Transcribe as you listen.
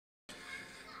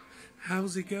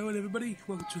How's it going, everybody?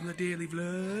 Welcome to the daily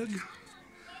vlog.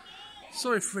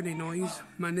 Sorry for any noise,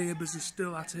 my neighbours are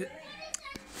still at it.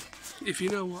 If you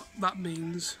know what that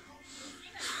means.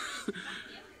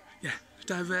 Yeah,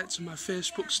 divert to my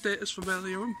Facebook status from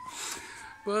earlier on.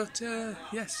 But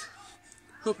yes,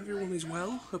 hope everyone is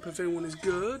well, hope everyone is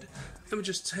good. Let me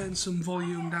just turn some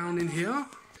volume down in here.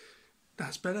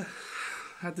 That's better.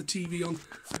 Had the TV on.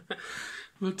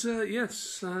 But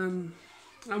yes, I'm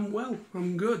well,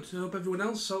 I'm good. I hope everyone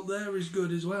else out there is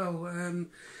good as well.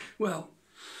 Well,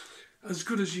 as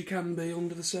good as you can be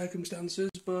under the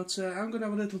circumstances, but I'm going to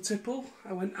have a little tipple.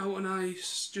 I went out and I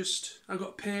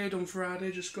got paid on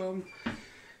Friday, just gone,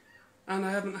 and I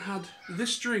haven't had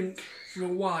this drink for a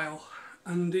while,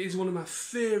 and it is one of my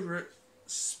favourite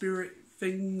spirit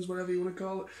things, whatever you want to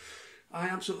call it. I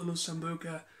absolutely love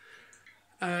Sambuca.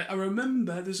 I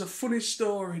remember there's a funny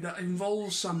story that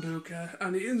involves Sambuca,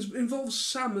 and it involves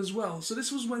Sam as well. So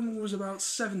this was when I was about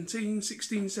 16,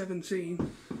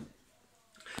 17.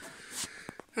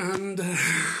 And I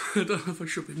don't know if I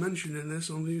should be mentioning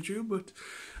this on YouTube, but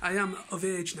I am of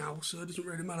age now, so it doesn't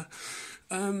really matter.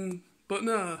 But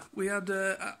no, we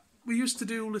used to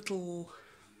do little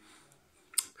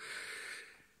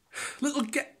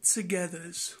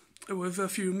get-togethers with a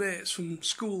few mates from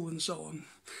school and so on.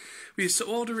 We used to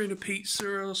order in a pizza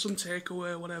or some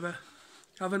takeaway or whatever,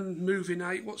 have a movie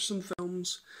night, watch some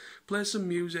films, play some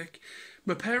music.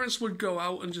 My parents would go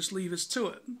out and just leave us to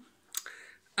it.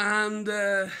 And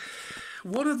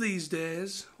one of these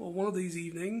days, or one of these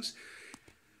evenings,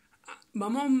 my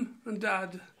mum and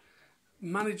dad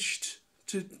managed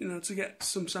to get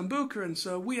some Sambuca, and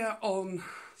so we are on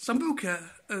Sambuca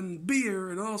and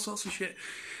beer and all sorts of shit.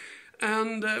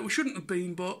 And we shouldn't have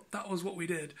been, but that was what we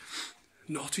did.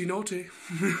 Naughty.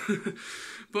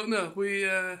 But no, we,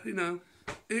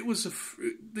 it was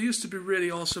there used to be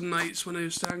really awesome nights when I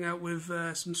used to hang out with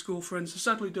some school friends. I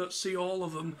sadly don't see all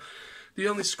of them. The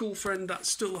only school friend that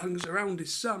still hangs around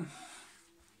is Sam.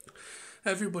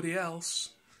 Everybody else,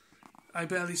 I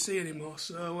barely see anymore,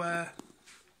 so,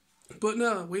 but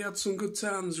no, we had some good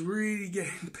times, really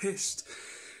getting pissed,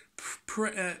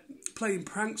 playing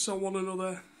pranks on one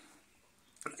another.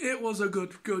 It was a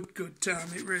good time,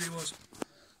 it really was.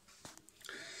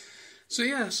 So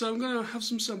yeah, so I'm going to have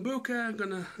some Sambuca,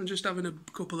 I'm just having a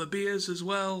couple of beers as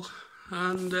well,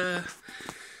 and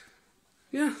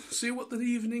yeah, see what the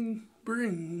evening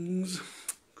brings.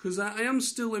 Because I am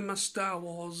still in my Star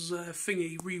Wars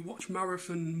thingy rewatch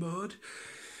marathon mode.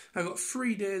 I've got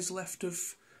 3 days left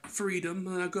of freedom,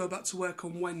 and I go back to work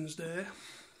on Wednesday.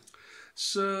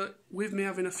 So with me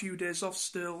having a few days off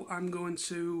still, I'm going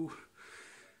to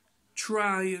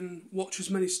try and watch as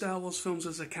many Star Wars films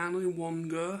as I can in one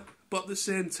go, but at the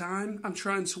same time I'm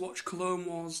trying to watch Clone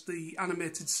Wars, the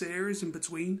animated series, in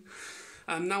between.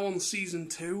 I'm now on season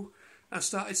 2. I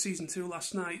started season 2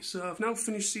 last night, so I've now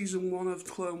finished season 1 of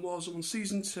Clone Wars. I'm on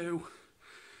season 2,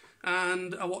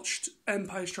 and I watched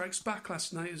Empire Strikes Back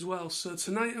last night as well. So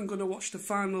tonight I'm going to watch the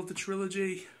final of the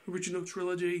trilogy, original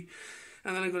trilogy,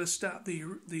 and then I'm going to start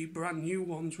the brand new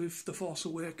ones with The Force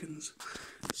Awakens.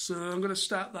 So I'm going to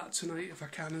start that tonight if I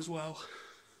can as well.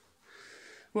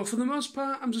 Well, for the most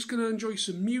part, I'm just going to enjoy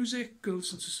some music, go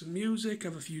listen to some music,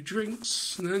 have a few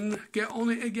drinks, and then get on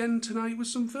it again tonight with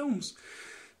some films.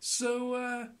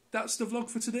 So that's the vlog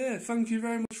for today. Thank you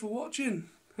very much for watching,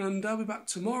 and I'll be back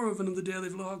tomorrow with another daily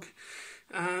vlog.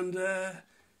 And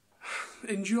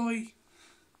enjoy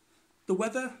the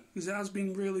weather, because it has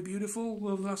been really beautiful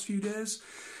over the last few days.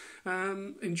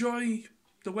 Enjoy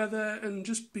the weather and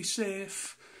just be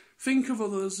safe. Think of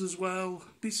others as well.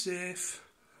 Be safe,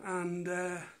 and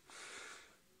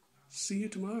see you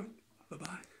tomorrow.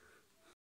 Bye-bye.